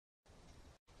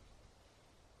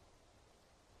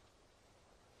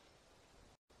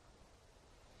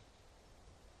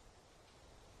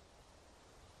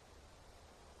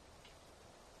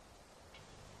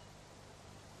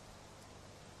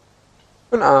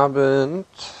Guten Abend,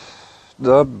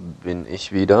 da bin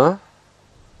ich wieder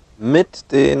mit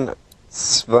den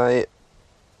zwei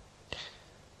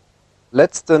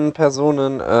letzten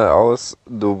Personen aus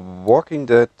The Walking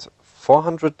Dead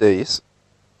 400 Days.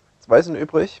 Zwei sind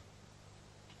übrig.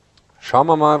 Schauen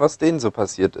wir mal, was denen so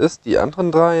passiert ist. Die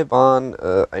anderen drei waren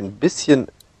ein bisschen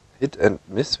Hit and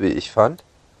Miss, wie ich fand.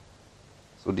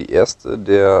 So die erste,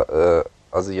 der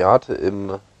Asiate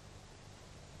im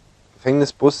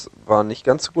Gefängnisbus, war nicht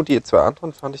ganz so gut. Die zwei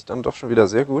anderen fand ich dann doch schon wieder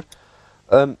sehr gut.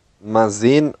 Mal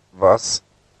sehen, was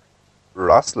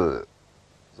Russel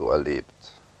so erlebt.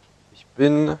 Ich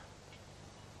bin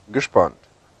gespannt.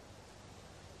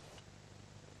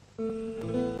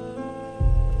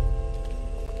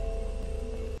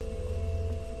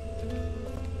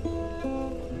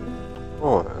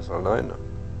 Oh, er ist alleine.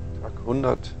 Tag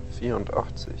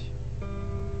 184.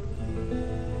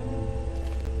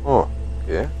 Oh,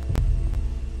 okay.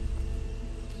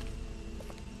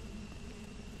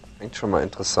 Fängt schon mal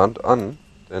interessant an,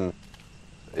 denn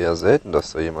eher selten,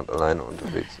 dass da jemand alleine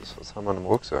unterwegs ist. Was haben wir im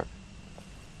Rucksack?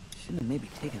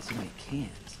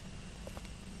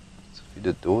 Zu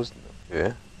viele Dosen,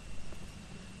 okay.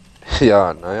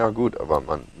 Ja, naja, gut, aber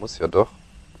man muss ja doch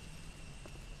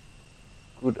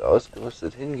gut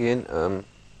ausgerüstet hingehen.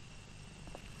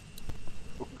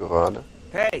 Guck gerade.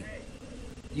 Hey,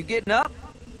 you getting up?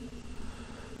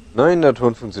 Nein, der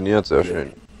Ton funktioniert sehr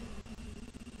schön.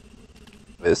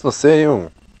 Er ist noch sehr jung.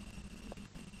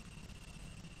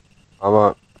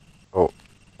 Aber, oh,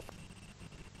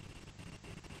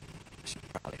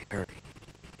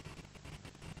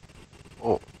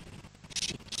 oh,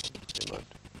 jemand.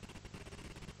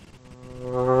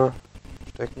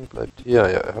 Stecken bleibt hier.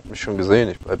 Ja, er hat mich schon gesehen,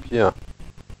 ich bleib hier.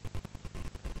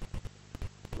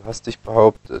 Du hast dich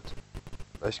behauptet.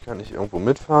 Vielleicht kann ich irgendwo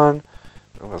mitfahren.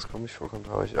 Irgendwas komme ich vor, kommt,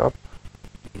 hau ich ab.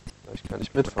 Vielleicht kann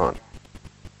ich mitfahren.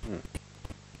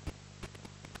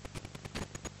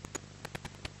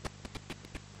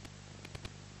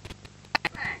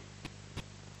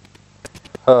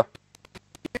 Ha.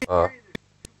 Ah.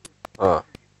 Ah.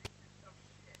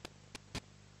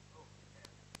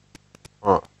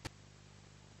 Ah.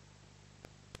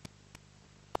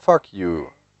 Fuck you.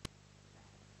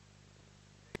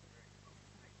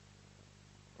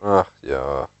 Ach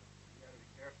ja.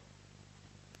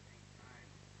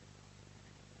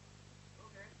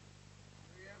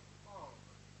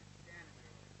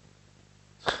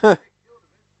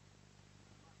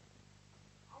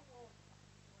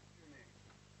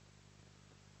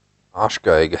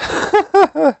 Arschgeige.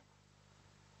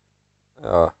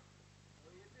 Ja.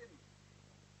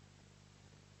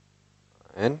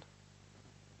 Ein?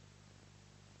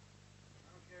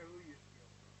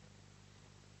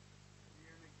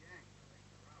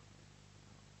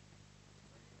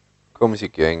 Komische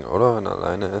Gang, oder? Wenn er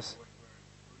alleine ist.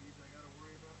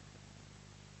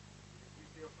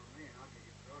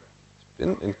 Ich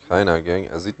bin in keiner Gang.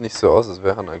 Er sieht nicht so aus, als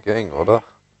wäre er in einer Gang, oder?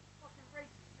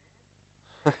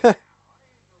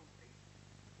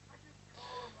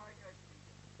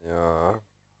 Ja.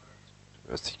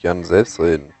 Du wirst dich gerne selbst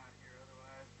reden.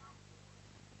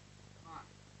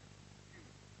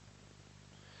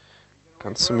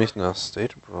 Kannst du mich nach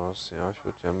State Bros? Ja, ich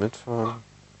würde ja mitfahren.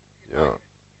 Ja.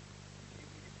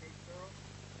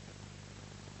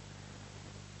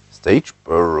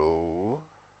 Stageborough.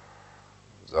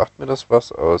 Sagt mir das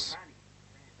was aus?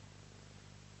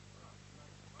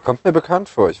 Kommt mir bekannt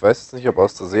vor. Ich weiß jetzt nicht, ob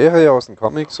aus der Serie, aus den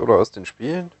Comics oder aus den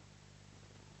Spielen.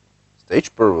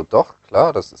 Stageborough, doch,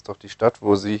 klar, das ist doch die Stadt,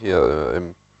 wo sie hier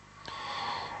in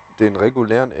den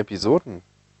regulären Episoden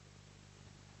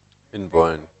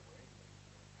hinwollen.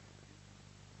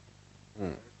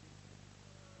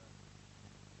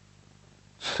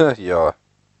 Ja.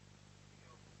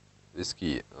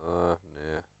 Whisky.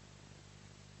 Nee.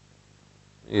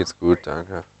 Mir geht's gut,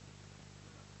 danke.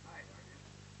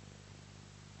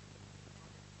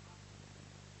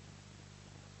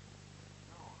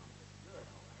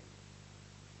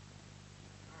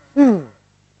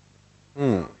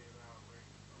 Hm.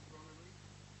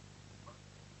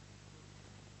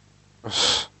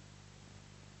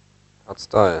 Hat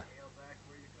Style.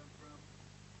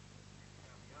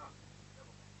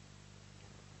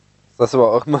 Das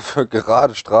aber auch immer für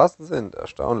gerade Straßen sind.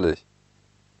 Erstaunlich.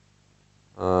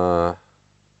 Kann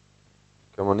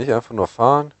man nicht einfach nur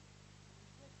fahren?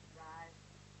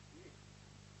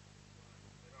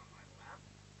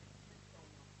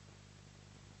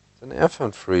 Was ist denn er für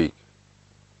ein Freak?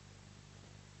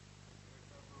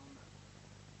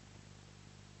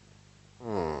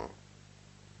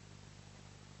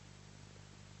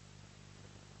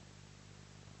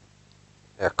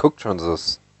 Er guckt schon so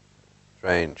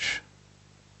Strange.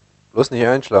 Bloß nicht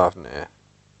einschlafen, ey.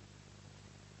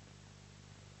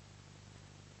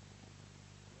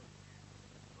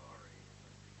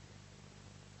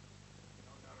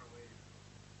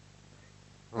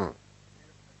 Hm.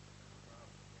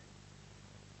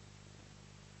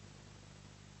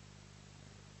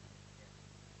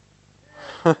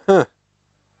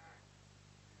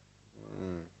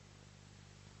 Hm.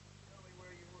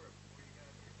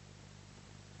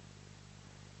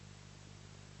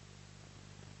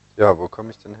 Ja, wo komme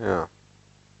ich denn her?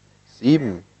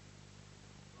 7.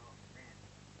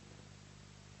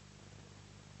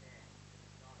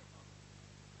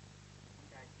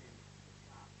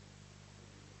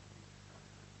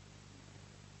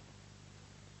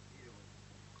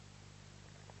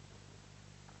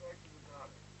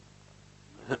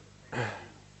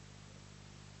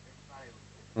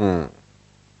 Hm.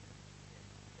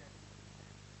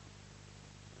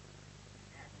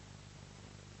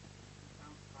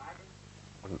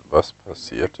 Und was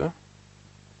passierte?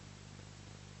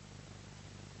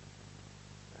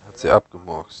 Er hat sie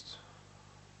abgemurkst.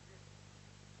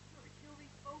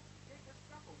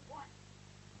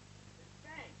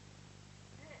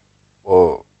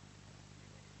 Oh.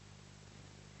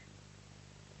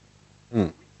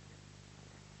 Hm.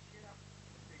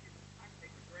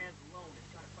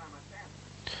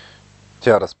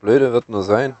 Tja, das Blöde wird nur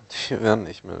sein, die werden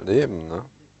nicht mehr leben, ne?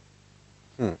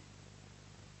 Hm.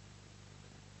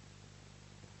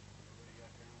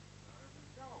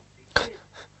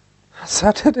 Was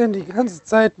hat er denn die ganze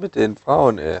Zeit mit den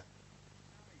Frauen, ey?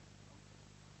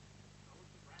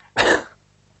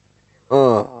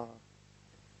 Oh.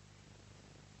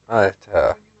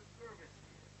 Alter.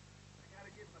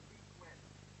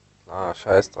 Ah,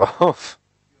 scheiß drauf.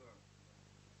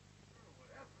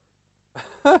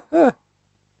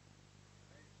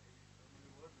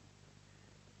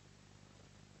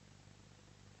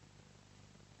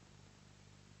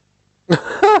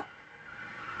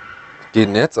 Geht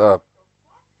denn jetzt ab?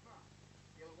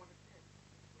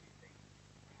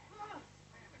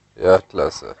 Ja,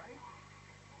 klasse.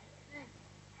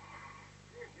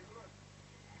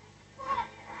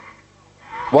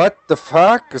 What the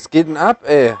fuck? Was geht denn ab,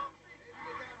 ey?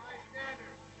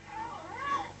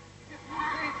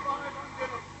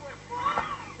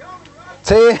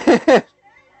 10.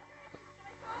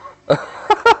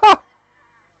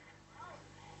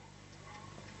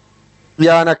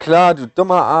 Ja, na klar, du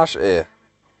dummer Arsch, ey.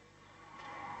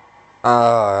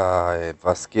 Ah, ey,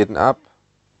 was geht denn ab?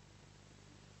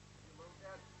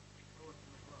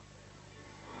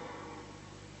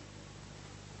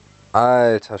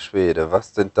 Alter Schwede,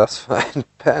 was sind das für ein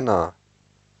Penner?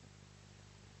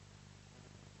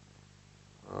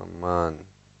 Oh Mann.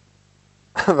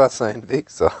 Was ein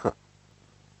Wichser.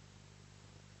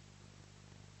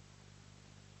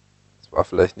 Es war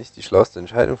vielleicht nicht die schlauste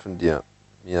Entscheidung von dir,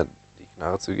 mir die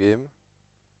Knarre zu geben.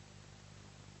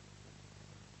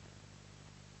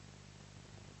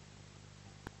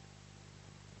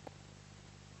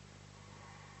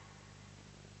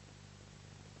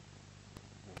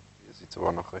 Hier sieht es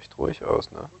aber noch recht ruhig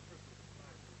aus, ne?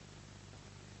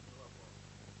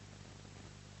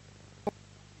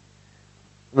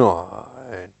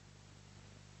 Nein.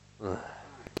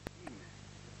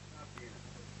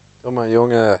 Dummer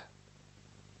Junge.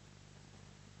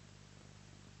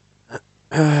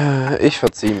 Ich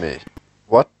verzieh mich.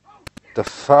 What the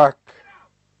fuck?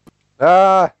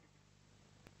 Ah!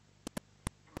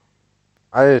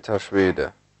 Alter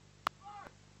Schwede.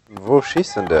 Wo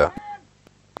schießt denn der?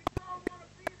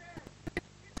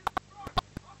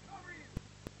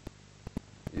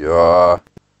 Ja.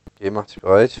 Okay, mach dich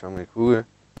bereit. Ich fange die Kugel.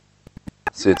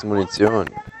 Hast du jetzt Munition?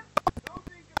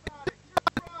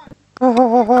 Oh,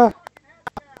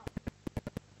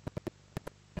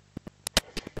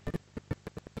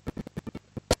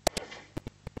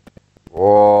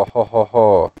 ho, ho,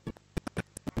 ho.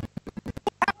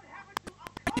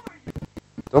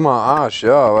 Dummer Arsch,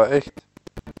 ja, aber echt.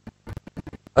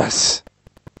 Was?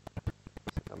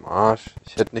 Am Arsch.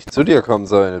 Ich hätte nicht zu dir kommen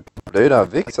sollen.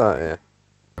 Blöder Wichser, ey.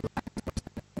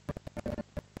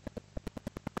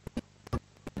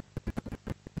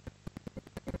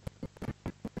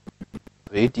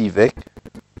 Dreh die weg.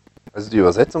 Also die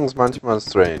Übersetzung ist manchmal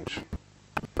strange.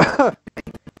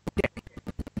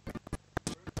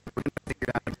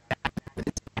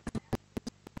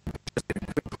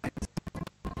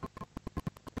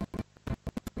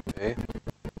 Okay.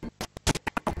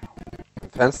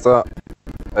 Im Fenster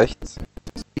rechts.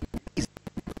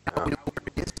 Ja.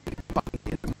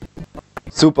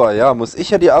 Super, ja, muss ich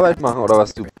ja die Arbeit machen oder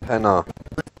was, du Penner?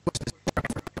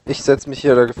 Ich setze mich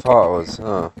hier der Gefahr aus.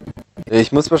 Ja.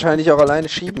 Ich muss wahrscheinlich auch alleine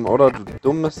schieben, oder? Du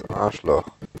dummes Arschloch.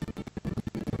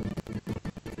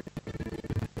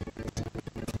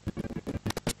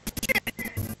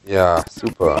 Ja,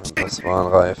 super. Das war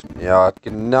ein Reifen. Ja,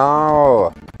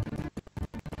 genau.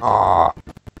 Oh.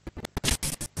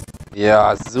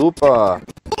 Ja, super.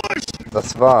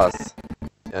 Das war's.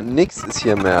 Ja, nix ist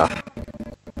hier mehr.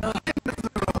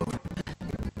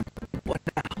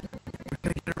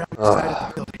 Oh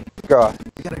Gott.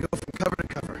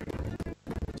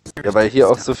 Ja, weil hier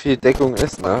auch so viel Deckung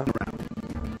ist, ne?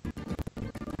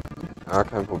 Ja,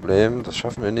 kein Problem. Das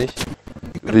schaffen wir nicht.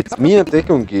 Du willst mir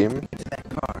Deckung geben?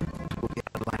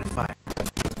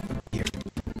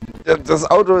 Ja, das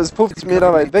Auto ist 50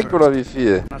 Meter weit weg, oder wie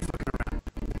viel?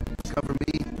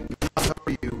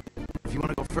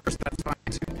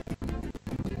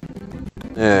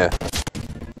 Nee.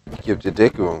 Ich gebe dir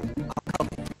Deckung.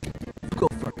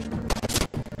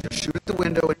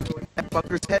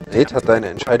 Nate hat deine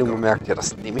Entscheidung bemerkt. Ja,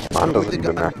 das nehme ich mal an, dass er die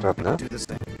bemerkt hat, ne?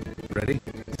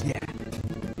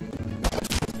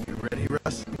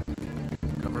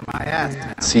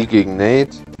 Zieh gegen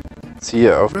Nate.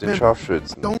 Ziehe auf den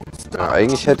Scharfschützen. Ja,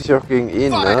 eigentlich hätte ich auch gegen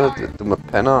ihn, ne? Der dumme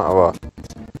Penner, aber...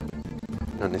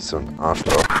 Ja, nicht so ein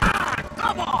Arschloch.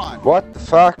 What the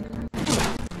fuck?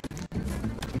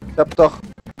 Ich hab doch...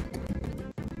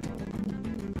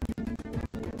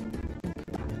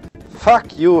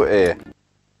 Fuck you, ey.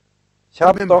 Ich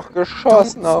hab doch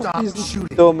geschossen auf diesen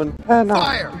dummen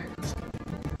Penner.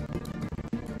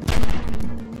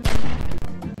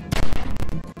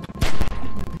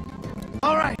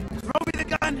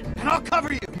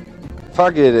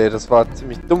 Fuck it, ey. Das war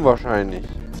ziemlich dumm wahrscheinlich.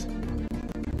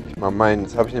 Ich mal meinen,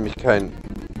 jetzt habe ich nämlich keinen...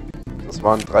 Das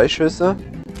waren 3 Schüsse.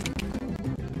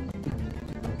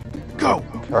 Go!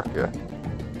 Kacke.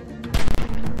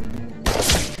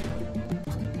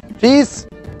 Schieß!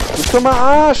 Du dummer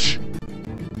Arsch!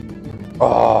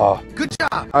 Oh. Good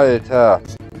job! Alter.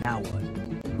 Now what?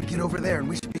 We get over there and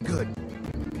we should be good.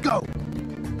 Go!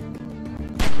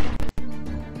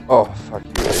 Oh, fuck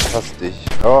you, ich hasse dich.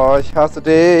 Oh, ich hasse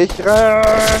dich.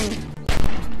 Renn!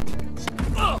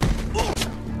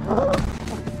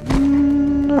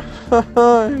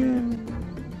 Nein.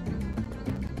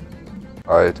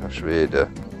 Alter Schwede.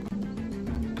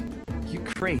 You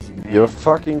crazy, man. You're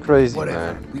fucking crazy,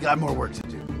 Whatever. man. We got more work to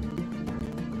do.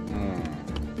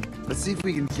 Let's see if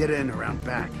we can get in around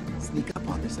back. Sneak up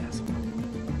on this asshole.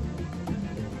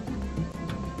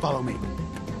 Follow me.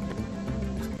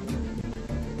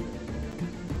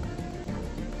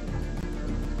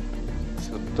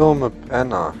 So dumme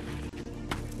Penner.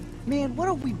 Man, what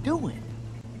are we doing?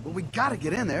 Well, we gotta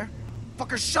get in there.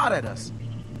 Fucker shot at us.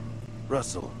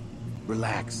 Russel,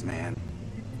 relax, man.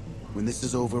 When this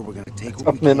is over, we're gonna take Als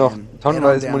what ob we wir noch can,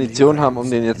 tonnenweise head on down to Munition the haben, um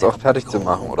den jetzt auch fertig zu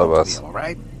machen, oder was? All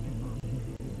right?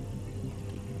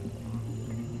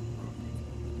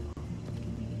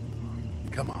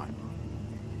 Come on.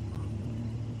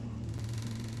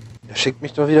 Er schickt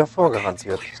mich doch wieder vorgerannt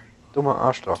jetzt. Dummer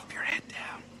Arschloch. Keep your head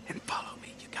down and follow me.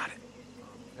 You got it.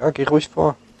 Ja, geh ruhig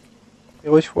vor. Geh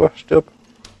ruhig vor, stirb.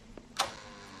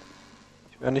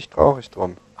 Ich wäre nicht traurig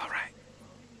drum. All right.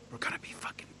 We're gonna be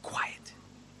fucking quiet.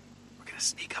 We're gonna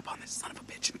sneak up on this son of a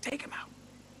bitch and take him out.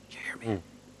 You hear me?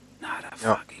 Not a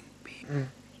Ja. fucking beep.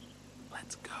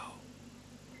 Let's go.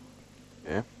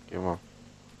 Okay, geh mal.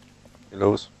 Geh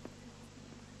los.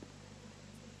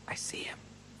 I see him.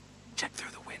 Check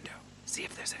through the window. See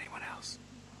if there's anyone else.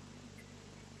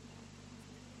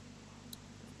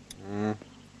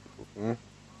 Gucken.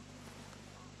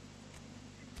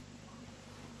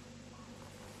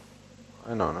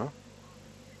 Einer, ne?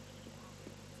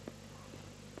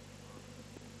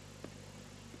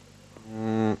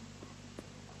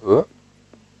 Wo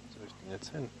soll ich denn jetzt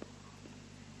hin?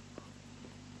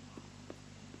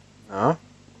 Na?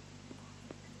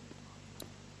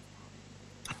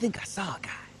 I think I saw a guy.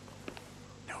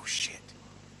 No shit.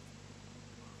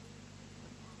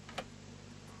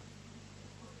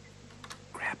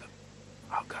 Grab him.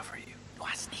 I'll cover you. Do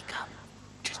I sneak up?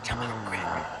 Just jump out and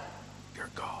grab me. Your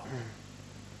call.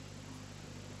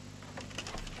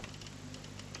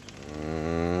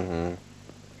 Mhm.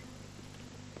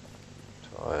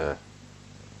 Toll.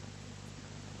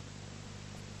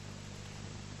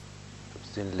 Du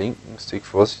hast den linken Stick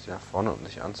vorsichtig nach vorne, um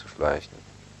dich anzuschleichen.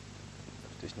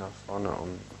 Dich nach vorne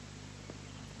um.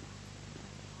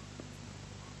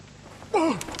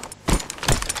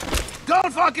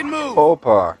 Don't fucking move!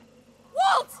 Opa!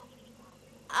 Walt!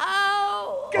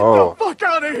 Oh! Get Oh. the fuck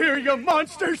out of here, you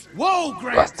monsters! Whoa,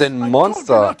 Grant! Was denn I told you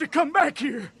Monster? not to come back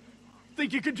here.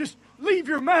 Think you could just leave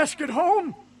your mask at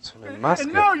home? So eine And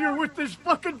Maske. now you're with this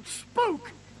fucking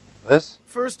spook. Was?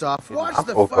 First off, Den watch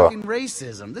the Abrucker. fucking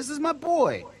racism. This is my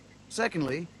boy.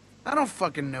 Secondly, I don't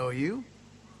fucking know you.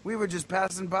 We were just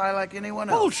passing by like anyone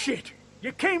else. Bullshit!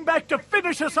 You came back to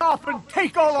finish us off and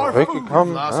take all our food.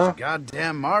 Zurückgekommen, Lost ne? your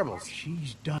goddamn marbles.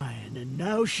 She's dying, and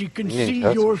now she can In den see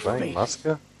Kerl your zu schweigen. face.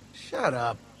 Maske? Shut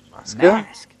up. Maske?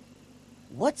 Mask?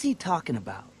 What's he talking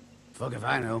about? Fuck if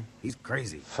I know. He's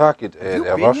crazy. Fuck it, ey. You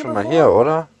Der been war here schon mal before? hier,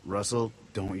 oder? Russell,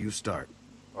 don't you start.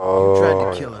 You Oh,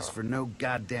 tried to kill ja. us for no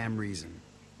goddamn reason.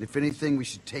 If anything, we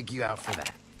should take you out for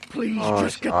that. Please Oh,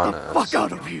 just ich get ahne the es. fuck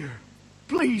out of here.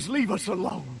 Please leave us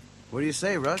alone. What do you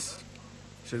say, Russ?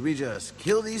 Should we just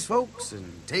kill these folks and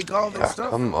take all their Ja, stuff?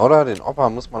 komm, oder? Den Opa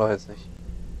muss man doch jetzt nicht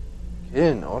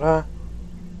killen, oder?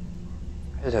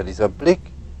 Alter, dieser Blick.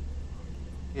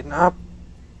 Geht ihn ab.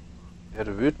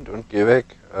 Werde wütend und geh weg.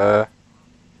 Ich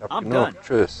hab I'm genug. done.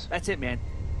 Tschüss. That's it, man.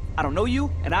 I don't know you,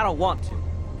 and I don't want to.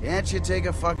 Can't you take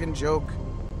a fucking joke?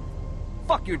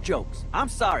 Fuck your jokes. I'm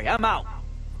sorry, I'm out.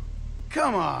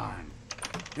 Come on.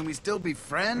 Can we still be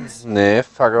friends? Nee,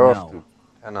 fuck off, No. du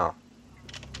Penner.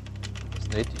 Du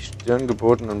hast Nate die Stirn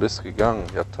geboten und bist gegangen.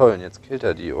 Ja toll, und jetzt killt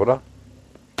er die, oder?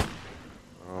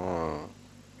 Oh.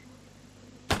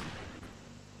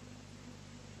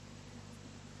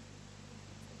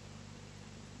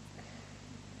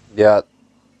 Ja,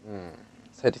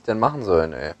 was hätte ich denn machen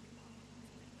sollen, ey?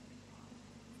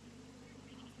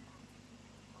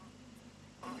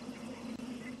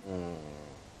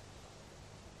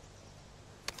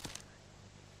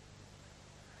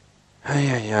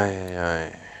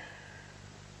 Eieieiei.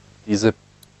 Diese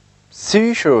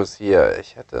Psychos hier,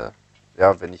 ich hätte,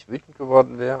 ja, wenn ich wütend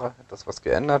geworden wäre, hätte das was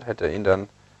geändert, hätte ihn dann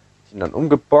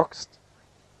umgeboxt,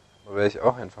 dann wäre ich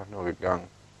auch einfach nur gegangen.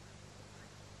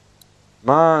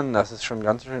 Mann, das ist schon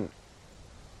ganz schön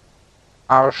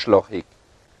arschlochig.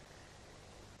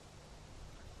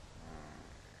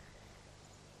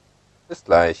 Bis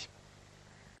gleich.